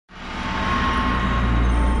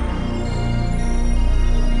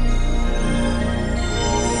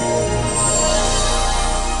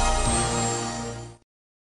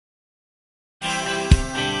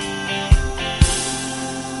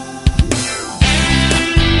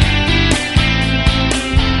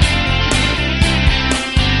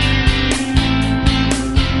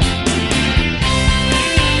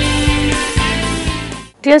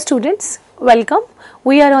Dear students, welcome.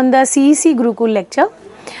 We are on the CEC Gurukul lecture,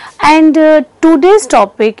 and today's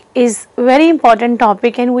topic is very important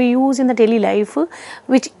topic and we use in the daily life,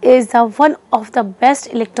 which is the one of the best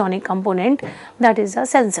electronic component, that is the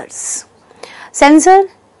sensors. Sensor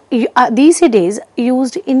these days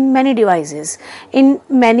used in many devices, in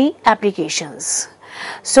many applications.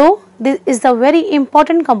 So this is the very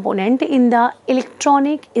important component in the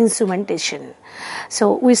electronic instrumentation.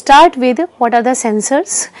 So we start with what are the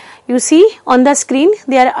sensors. You see on the screen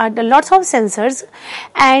there are lots of sensors,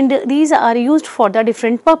 and these are used for the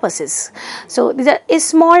different purposes. So these are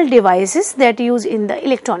small devices that use in the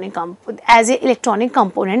electronic as a electronic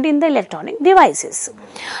component in the electronic devices.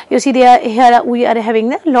 You see here we are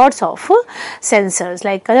having lots of sensors,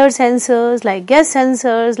 like color sensors, like gas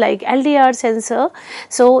sensors, like LDR sensor.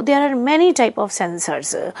 So there are many type of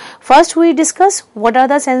sensors. First we discuss what are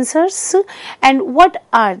the sensors and what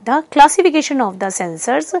are the classification of the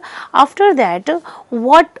sensors. After that,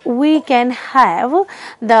 what we can have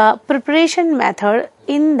the preparation method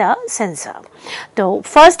in the sensor. So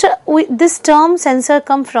first this term sensor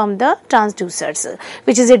come from the transducers,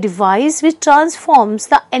 which is a device which transforms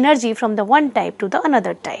the energy from the one type to the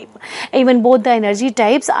another type. Even both the energy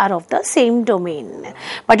types are of the same domain,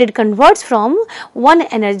 but it converts from one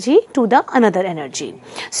energy to the another energy.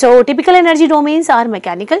 So typical energy domains are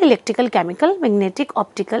mechanical, electrical, chemical, magnetic,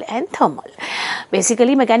 optical and thermal.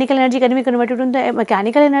 Basically mechanical energy can be converted into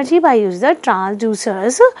mechanical energy by using the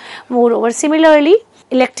transducers. Moreover, similarly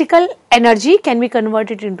electrical energy can be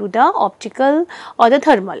converted into the optical or the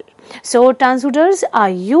thermal. So transducers are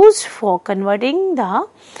used for converting the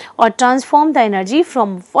or transform the energy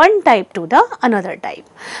from one type to the another type.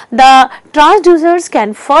 The transducers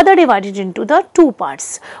can further divide it into the two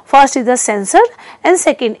parts. First is the sensor and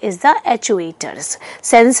second is the actuators.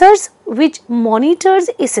 Sensors which monitors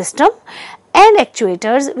a system and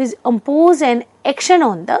actuators which impose an action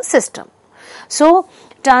on the system. So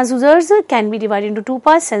transducers can be divided into two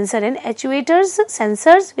parts, sensor and actuators.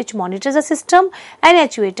 Sensors which monitors the system and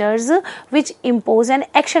actuators which impose an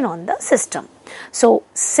action on the system. So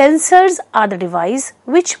sensors are the device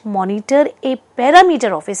which monitor a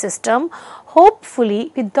parameter of a system,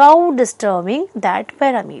 hopefully without disturbing that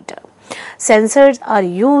parameter. Sensors are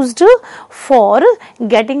used for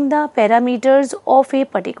getting the parameters of a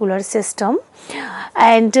particular system,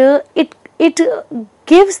 and it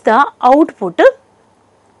gives the output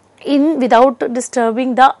in without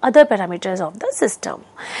disturbing the other parameters of the system.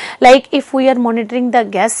 Like if we are monitoring the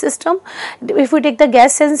gas system, if we take the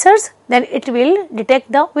gas sensors, then it will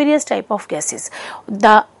detect the various type of gases.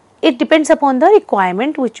 It depends upon the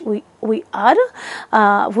requirement which we want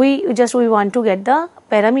to get the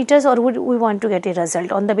parameters, or we want to get a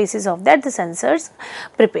result. On the basis of that the sensors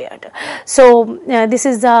prepared. So this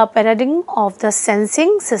is the paradigm of the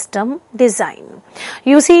sensing system design.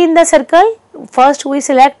 You see in the circle, first we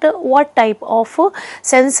select what type of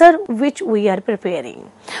sensor which we are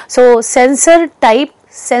preparing. So sensor type,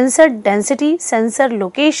 sensor density, sensor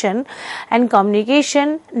location and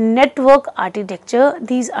communication network architecture,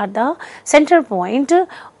 these are the center point.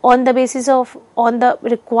 On the basis of the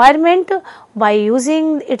requirement, by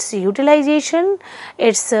using its utilization,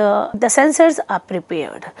 the sensors are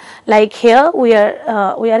prepared. Like here we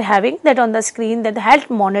are having that on the screen, that the health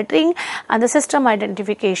monitoring and the system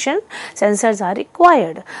identification sensors are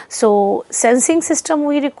required. So sensing system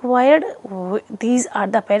we required, these are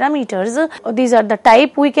the parameters, these are the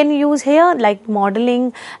type we can use here, like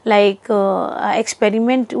modeling, like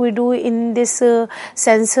experiment we do in this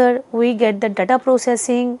sensor, we get the data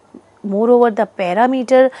processing. Moreover, the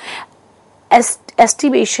parameter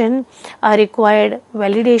estimation are required,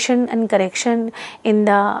 validation and correction in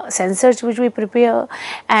the sensors which we prepare,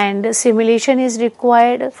 and simulation is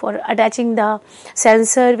required for attaching the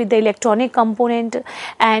sensor with the electronic component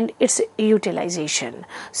and its utilization.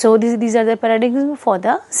 So these are the paradigms for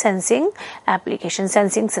the sensing application,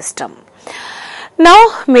 sensing system.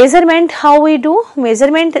 Now measurement, how we do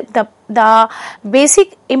measurement, the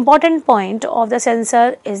basic important point of the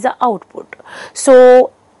sensor is the output.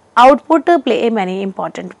 So output play a very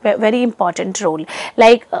important role.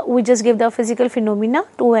 Like we just give the physical phenomena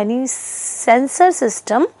to any sensor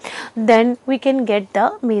system, then we can get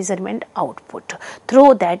the measurement output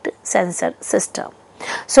through that sensor system.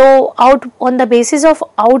 So on the basis of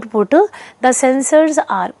output, the sensors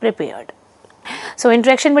are prepared. So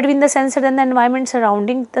interaction between the sensor and the environment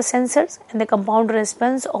surrounding the sensors and the compound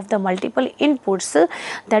response of the multiple inputs,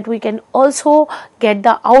 that we can also get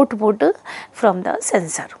the output from the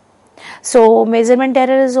sensor. So measurement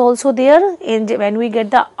error is also there when we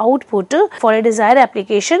get the output for a desired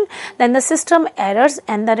application, then the system errors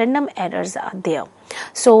and the random errors are there.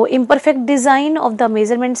 So imperfect design of the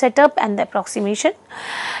measurement setup and the approximation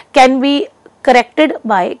can be corrected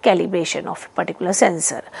by calibration of a particular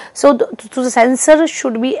sensor. So the sensor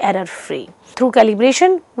should be error free. Through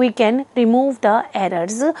calibration, we can remove the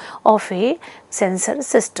errors of a sensor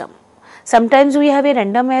system. Sometimes we have a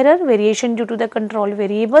random error, variation due to the control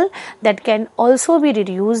variable, that can also be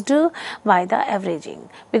reduced by the averaging.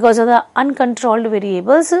 Because of the uncontrolled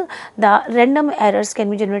variables, the random errors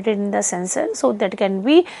can be generated in the sensor, so that can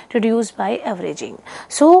be reduced by averaging.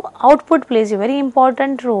 So output plays a very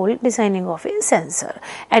important role designing of a sensor,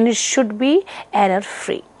 and it should be error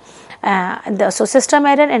free. So system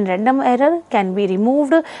error and random error can be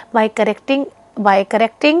removed by correcting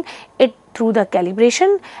it through the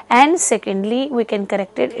calibration, and secondly we can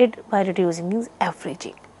correct it by reducing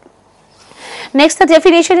averaging. Next, the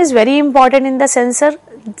definition is very important in the sensor.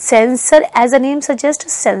 Sensor, as the name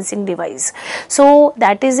suggests, sensing device. So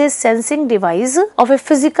that is a sensing device of a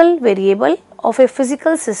physical variable, of a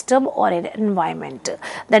physical system or an environment,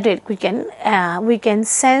 that we can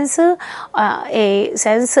sense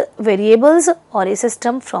variables or a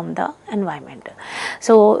system from the environment.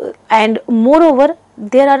 So, and moreover,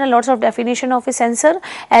 there are a lots of definition of a sensor,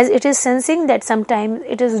 as it is sensing, that sometimes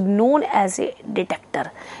it is known as a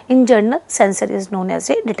detector. In general, sensor is known as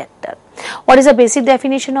a detector. What is the basic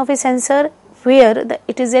definition of a sensor? Where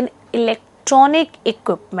it is an electronic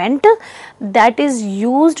equipment that is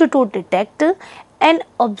used to detect and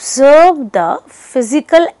observe the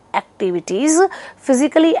physical activities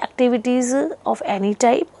of any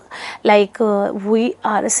type. Like we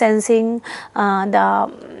are sensing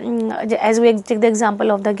as we take the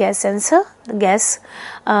example of the gas sensor, the gas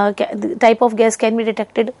the type of gas can be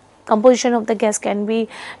detected, composition of the gas can be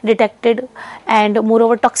detected, and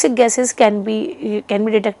moreover toxic gases can be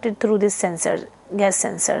detected through this sensor, gas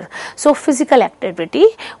sensor. So physical activity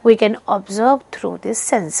we can observe through this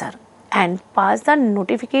sensor and pass the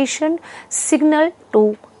notification signal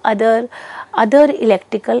to other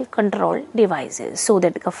electrical control devices, so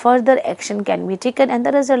that a further action can be taken and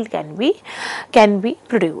the result can be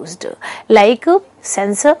produced. Like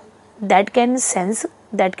sensor that can sense,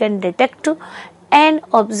 that can detect and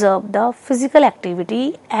observe the physical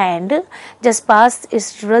activity and just pass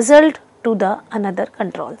its result to the another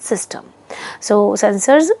control system. So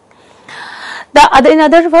sensors, in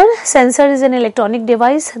other words, sensor is an electronic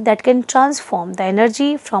device that can transform the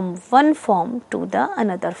energy from one form to the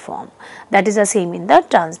another form. That is the same in the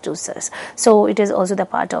transducers. So it is also the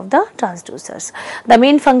part of the transducers. The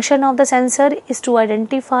main function of the sensor is to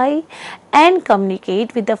identify and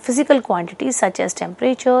communicate with the physical quantities such as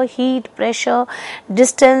temperature, heat, pressure,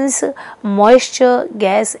 distance, moisture,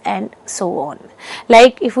 gas, and so on.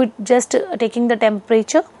 Like if we just taking the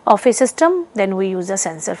temperature of a system, then we use a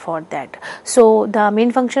sensor for that. So the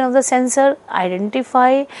main function of the sensor,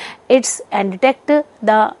 identify its and detect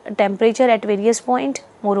the temperature at various point.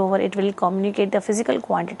 Moreover, it will communicate the physical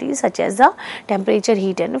quantities such as the temperature,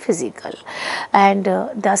 heat, and physical. And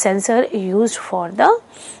the sensor used for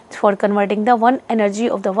converting the one energy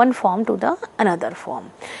of the one form to the another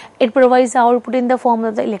form. It provides the output in the form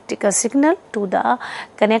of the electrical signal to the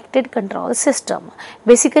connected control system.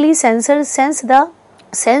 Basically, sensors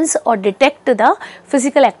sense or detect the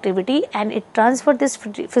physical activity, and it transfers this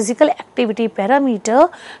physical activity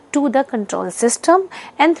parameter to the control system,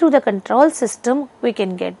 and through the control system we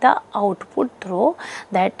can get the output through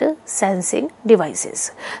that sensing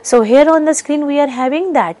devices. So here on the screen we are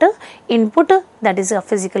having that input, that is a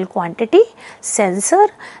physical quantity, sensor,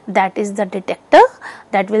 that is the detector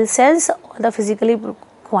that will sense the physical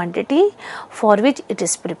quantity for which it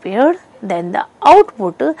is prepared, then the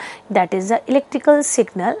output, that is the electrical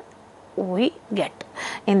signal we get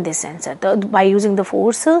in this sensor. By using the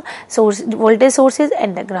voltage sources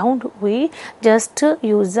and the ground, we just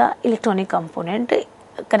use the electronic component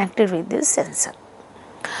connected with this sensor.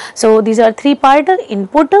 So these are three part: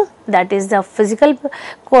 input, that is the physical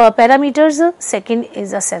parameters, second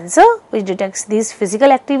is a sensor which detects these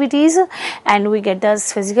physical activities and we get the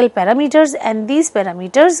physical parameters, and these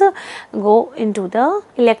parameters go into the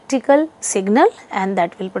electrical signal and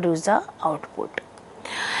that will produce the output.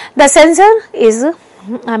 The sensor is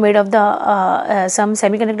made of the some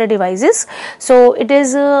semiconductor devices. So it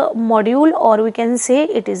is a module, or we can say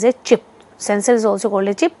it is a chip. Sensor is also called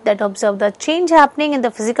a chip that observe the change happening in the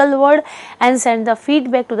physical world and send the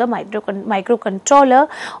feedback to the microcontroller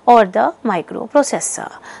or the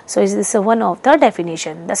microprocessor. So this is one of the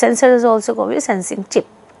definition. The sensor is also called a sensing chip,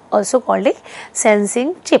 also called a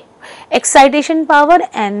sensing chip. excitation power,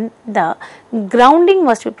 and the grounding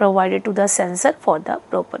must be provided to the sensor for the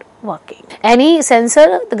proper working. Any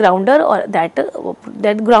sensor, the grounder or that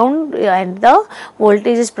ground and the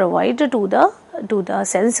voltage is provided to the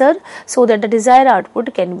sensor, so that the desired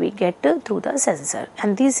output can be get through the sensor.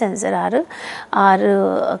 And these sensors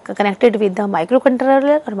are connected with the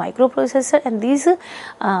microcontroller or microprocessor, and these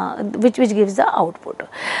which gives the output.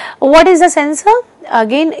 What is the sensor?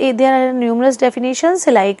 Again, there are numerous definitions,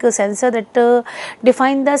 like a sensor that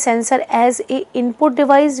define the sensor as a input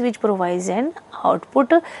device which provides an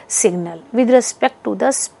output signal with respect to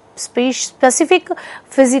the specific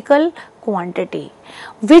physical quantity,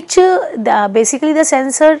 which basically the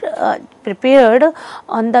sensor prepared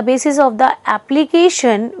on the basis of the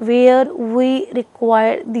application where we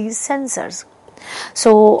require these sensors.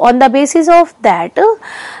 So on the basis of that, the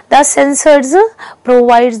sensors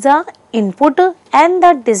provides the input, and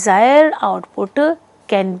the desired output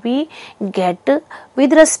can be get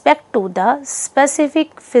with respect to the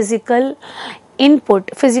specific physical input,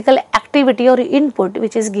 physical activity or input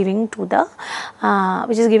which is giving to the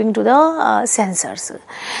sensors.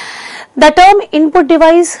 The term input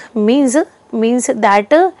device means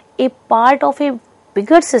that a part of a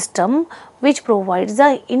bigger system which provides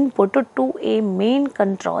the input to a main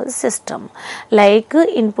control system, like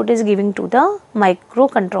input is giving to the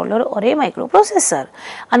microcontroller or a microprocessor.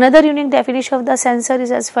 Another unique definition of the sensor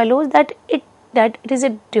is as follows, that it is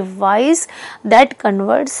a device that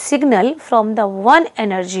converts signal from the one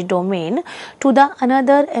energy domain to the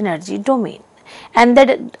another energy domain, and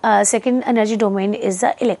that second energy domain is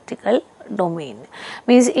the electrical domain.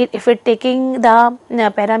 Means if it taking the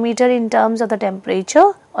parameter in terms of the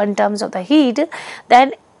temperature or in terms of the heat,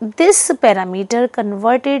 then this parameter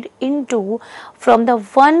converted into from the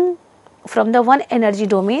one energy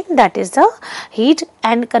domain, that is the heat,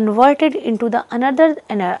 and converted into the another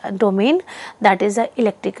domain, that is the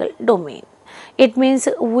electrical domain. It means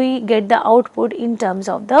we get the output in terms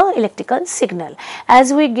of the electrical signal.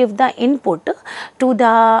 As we give the input to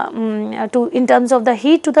the in terms of the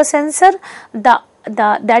heat to the sensor,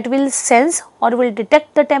 that will sense or will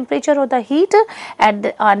detect the temperature or the heat,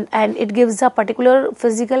 and it gives the particular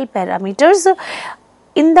physical parameters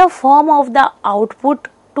in the form of the output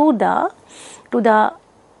to the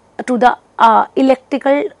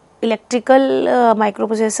electrical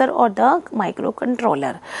microprocessor or the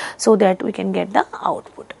microcontroller, so that we can get the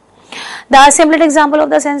output. The simplest example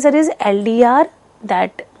of the sensor is LDR,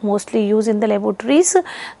 that mostly used in the laboratories,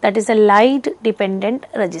 that is a light dependent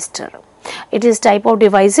resistor. It is type of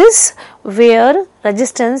devices where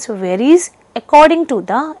resistance varies according to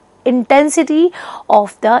the intensity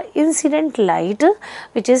of the incident light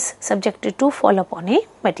which is subjected to fall upon a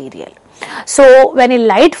material. So when a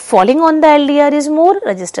light falling on the LDR is more,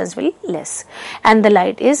 resistance will less, and the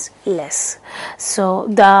light is less. So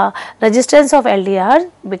the resistance of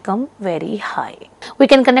LDR become very high. We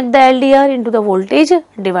can connect the LDR into the voltage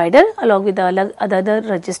divider along with the other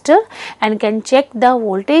resistor and can check the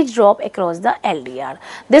voltage drop across the LDR.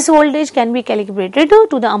 This voltage can be calibrated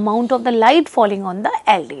to the amount of the light falling on the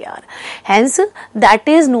LDR. Hence, that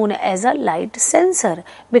is known as a light sensor,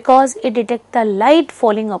 because it detects the light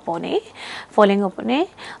falling upon a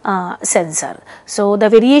sensor. So the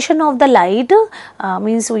variation of the light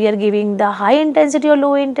means we are giving the high intensity or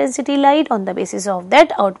low intensity light. On the basis of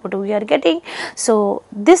that output we are getting. So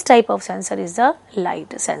this type of sensor is the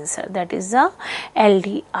light sensor, that is the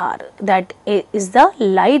LDR, that is the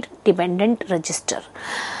light dependent resistor.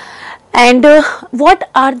 And what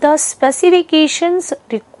are the specifications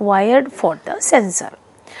required for the sensor?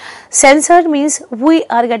 Sensor means we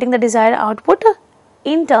are getting the desired output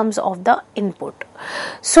in terms of the input.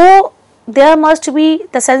 So there must be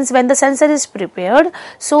the sense when the sensor is prepared.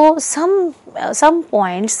 So some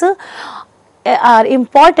points are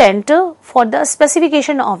important for the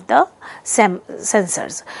specification of the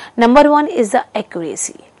sensors. Number one is the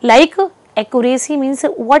accuracy. Like accuracy means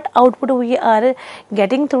what output we are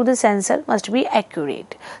getting through the sensor must be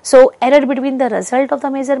accurate. So error between the result of the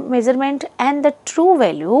measurement and the true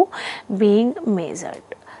value being measured.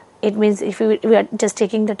 It means if we are just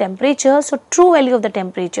taking the temperature, so true value of the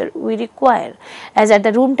temperature we require. As at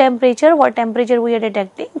the room temperature, what temperature we are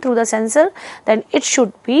detecting through the sensor, then it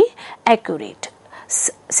should be accurate.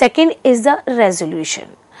 Second is the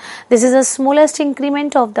resolution. This is the smallest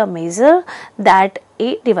increment of the measure that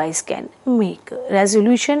a device can make.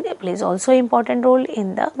 Resolution plays also important role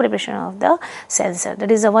in the preparation of the sensor.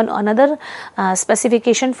 That is another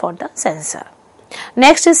specification for the sensor.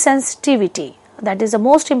 Next is sensitivity. That is the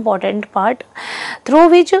most important part through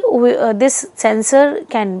which this sensor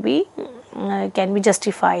can be can be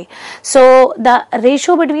justified. So the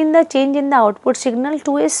ratio between the change in the output signal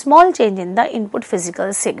to a small change in the input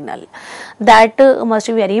physical signal, that must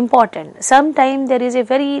be very important. Sometimes there is a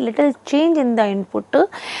very little change in the input,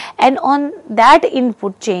 and on that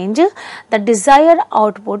input change the desired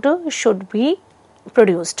output should be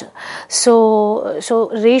produced. So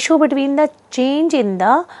ratio between the change in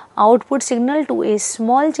the output signal to a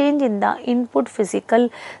small change in the input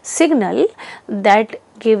physical signal, that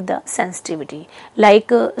give the sensitivity.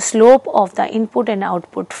 Like slope of the input and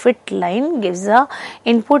output fit line gives the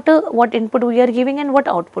input, what input we are giving and what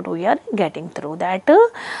output we are getting through that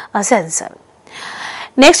sensor.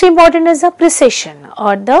 Next important is the precision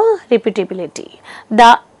or the repeatability.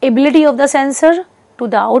 The ability of the sensor to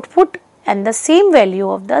the output and the same value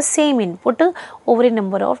of the same input over a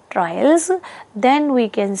number of trials, then we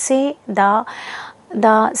can say the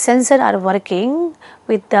sensor are working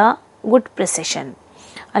with the good precision.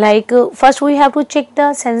 Like first we have to check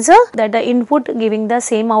the sensor that the input giving the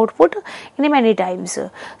same output in many times,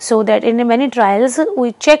 so that in many trials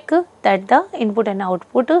we check that the input and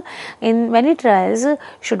output in many trials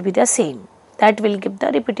should be the same. That will give the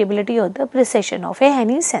repeatability or the precision of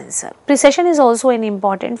any sensor. Precision is also an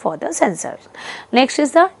important for the sensor. Next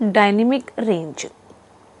is the dynamic range.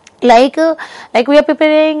 Like we are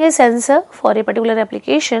preparing a sensor for a particular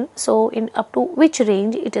application, so in up to which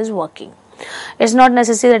range it is working. It's not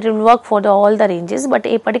necessary that it will work for all the ranges, but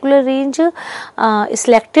a particular range is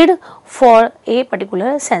selected for a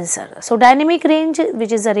particular sensor. So dynamic range,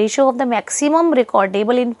 which is the ratio of the maximum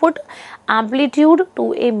recordable input amplitude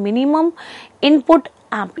to a minimum input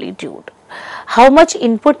amplitude. How much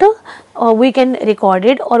input we can record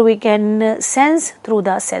it or we can sense through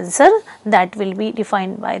the sensor, that will be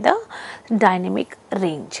defined by the dynamic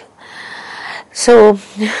range. So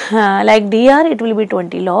like DR, it will be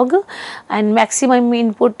 20 log, and maximum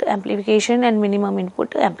input amplification and minimum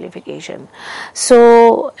input amplification.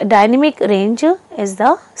 So dynamic range is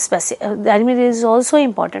the dynamic range is also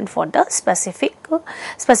important for the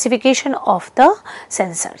specification of the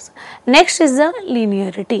sensors. Next is the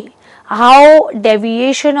linearity. How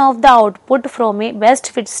deviation of the output from a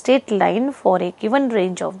best fit state line for a given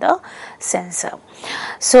range of the sensor.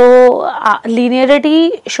 So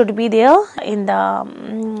linearity should be there in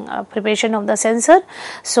the preparation of the sensor.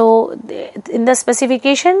 So in the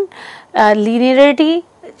specification, linearity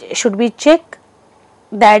should be checked,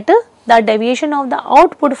 that the deviation of the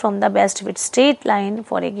output from the best fit state line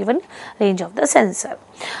for a given range of the sensor.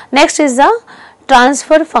 Next is the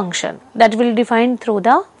transfer function, that will be defined through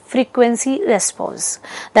the frequency response.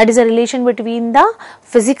 That is a relation between the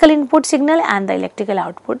physical input signal and the electrical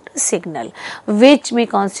output signal, which may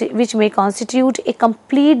constitute a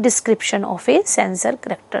complete description of a sensor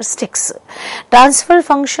characteristics. Transfer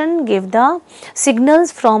function give the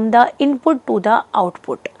signals from the input to the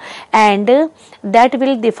output, and that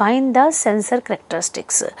will define the sensor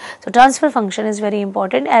characteristics. So transfer function is very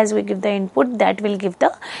important. As we give the input, that will give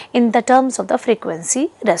the in the terms of the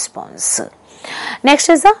frequency response. Next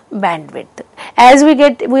is the bandwidth. As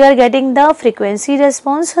we are getting the frequency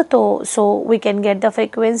response, so we can get the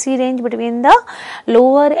frequency range between the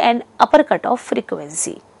lower and upper cutoff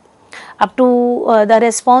frequency. Up to the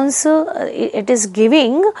response it is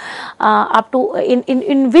giving up to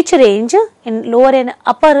in which range, in lower and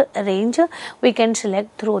upper range, we can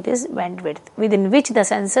select through this bandwidth, within which the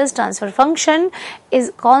sensor's transfer function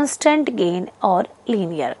is constant gain or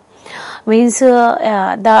linear. Means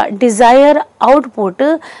the desired output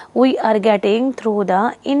we are getting through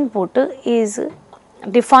the input is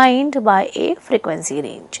defined by a frequency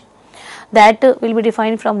range, that will be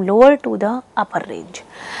defined from lower to the upper range.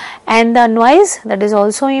 And the noise, that is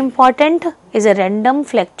also important, is a random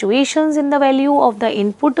fluctuations in the value of the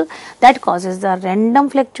input that causes the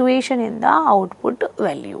random fluctuation in the output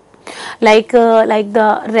value. Like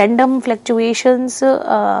the random fluctuations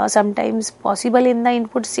sometimes possible in the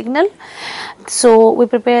input signal. So we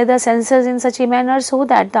prepare the sensors in such a manner so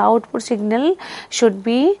that the output signal should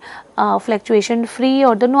be fluctuation free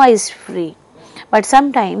or the noise free. But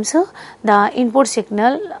sometimes the input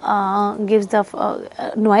signal gives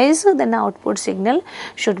the noise, then the output signal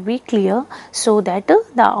should be clear, so that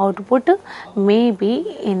the output may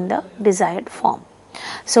be in the desired form.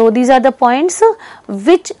 So these are the points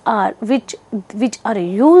which are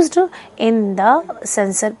used in the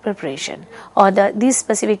sensor preparation, or these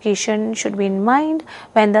specifications should be in mind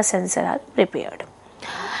when the sensor are prepared.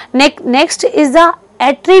 Next is the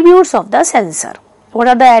attributes of the sensor. What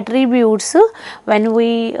are the attributes when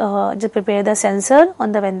we just prepare the sensor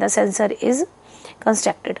when the sensor is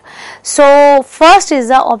constructed? So first is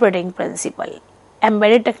the operating principle.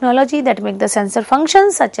 embedded technology that make the sensor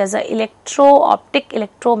functions such as electro-optic,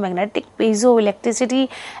 electromagnetic, piezoelectricity,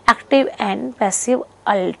 active and passive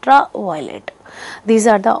ultraviolet. These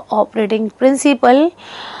are the operating principle.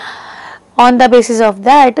 On the basis of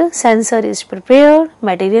that, sensor is prepared,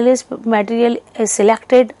 material is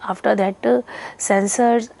selected, after that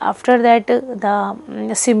sensors, after that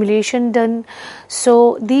the simulation done.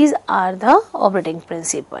 So these are the operating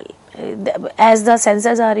principle. As the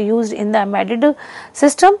sensors are used in the embedded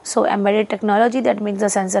system, so embedded technology that makes the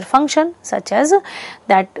sensor function such as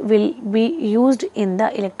that will be used in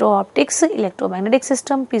the electro-optics, electromagnetic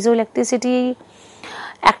system, piezoelectricity,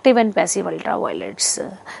 active and passive ultraviolets.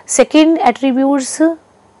 Second attributes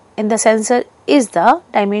in the sensor is the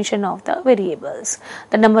dimension of the variables.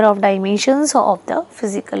 The number of dimensions of the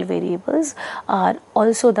physical variables are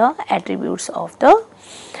also the attributes of the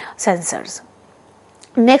sensors.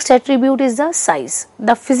 Next attribute is the size,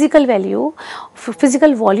 the physical value,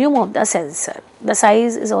 physical volume of the sensor. The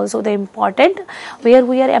size is also the important, where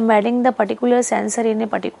we are embedding the particular sensor in a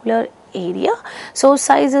particular area. So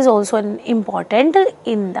size is also important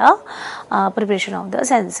in the preparation of the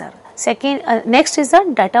sensor. Second, next is the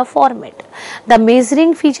data format, the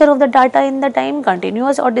measuring feature of the data in the time,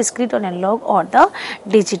 continuous or discrete or analog or the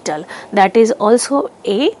digital. That is also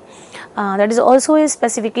a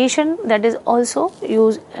specification, that is also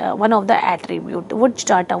use one of the attribute which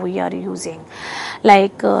data we are using.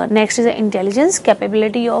 Like next is the intelligence,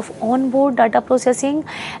 capability of onboard data processing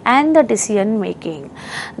and the decision making.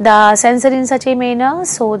 The sensor in such a manner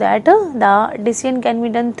so that the decision can be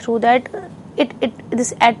done through that.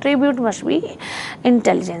 This attribute must be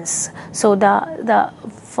intelligence. So the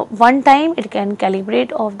one time it can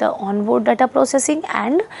calibrate of the onboard data processing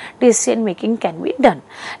and decision making can be done.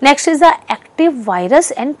 Next is the active,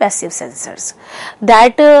 virus and passive sensors,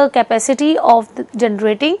 that capacity of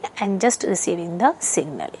generating and just receiving the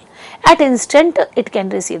signal. At instant it can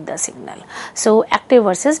receive the signal. So active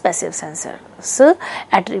versus passive sensors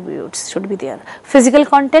attributes should be there. Physical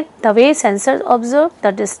contact, the way sensors observe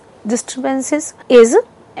the disturbances is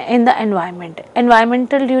in the environment.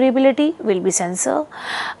 Environmental durability will be sensor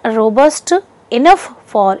robust enough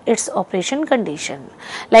for its operation condition.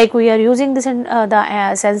 Like we are using this in the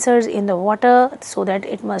sensors in the water, so that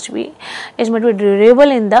it must be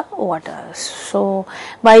durable in the water. So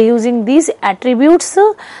by using these attributes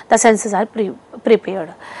the sensors are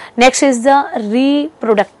prepared. Next is the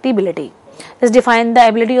reproducibility. This defines the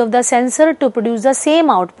ability of the sensor to produce the same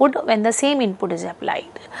output when the same input is applied.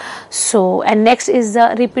 So, and next is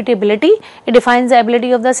the repeatability. It defines the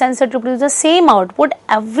ability of the sensor to produce the same output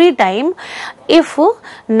every time if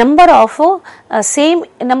number of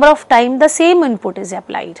time the same input is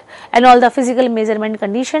applied, and all the physical measurement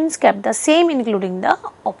conditions kept the same including the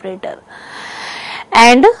operator.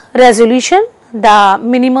 And resolution, the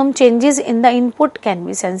minimum changes in the input can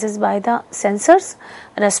be sensed by the sensors.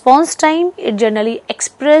 Response time, it generally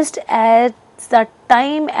expressed as the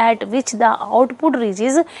time at which the output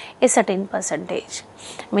reaches a certain percentage.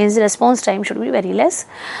 Means response time should be very less,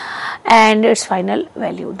 and its final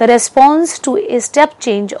value. The response to a step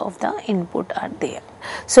change of the input are there.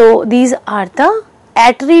 So these are the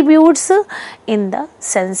attributes in the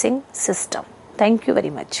sensing system. Thank you very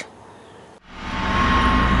much.